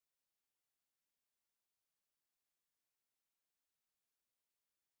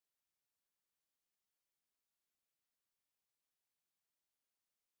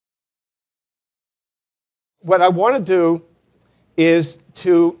what I want to do is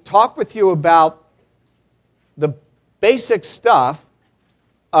to talk with you about the basic stuff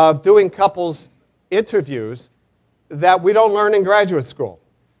of doing couples interviews that we don't learn in graduate school.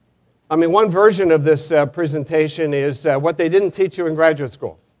 I mean, one version of this presentation is what they didn't teach you in graduate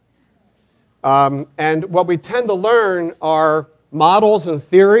school. And what we tend to learn are models and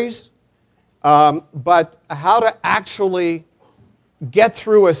theories, but how to actually get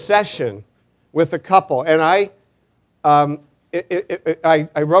through a session with a couple. And I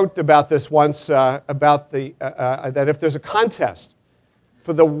wrote about this once, about that if there's a contest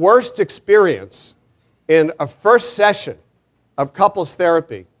for the worst experience in a first session of couples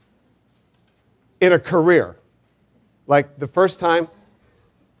therapy in a career, like the first time,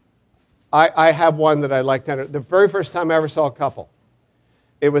 I have one that I like to enter. The very first time I ever saw a couple,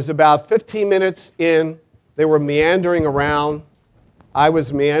 it was about 15 minutes in. They were meandering around. I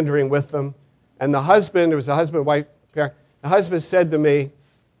was meandering with them. And the husband, it was a husband-wife pair, the husband said to me,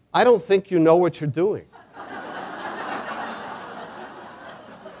 "I don't think you know what you're doing."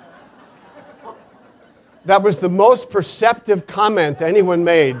 That was the most perceptive comment anyone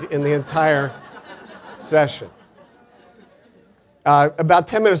made in the entire session. About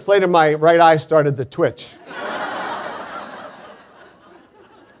 10 minutes later, my right eye started to twitch.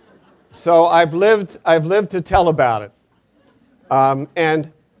 So I've lived to tell about it.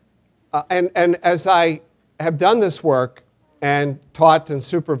 And as I have done this work and taught and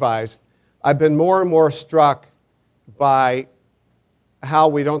supervised, I've been more and more struck by how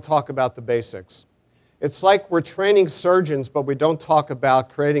we don't talk about the basics. It's like we're training surgeons, but we don't talk about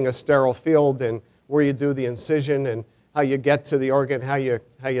creating a sterile field and where you do the incision and how you get to the organ, how you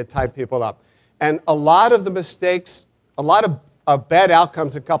tie people up. And a lot of the mistakes, a lot of bad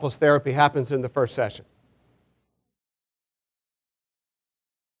outcomes in couples therapy happens in the first session.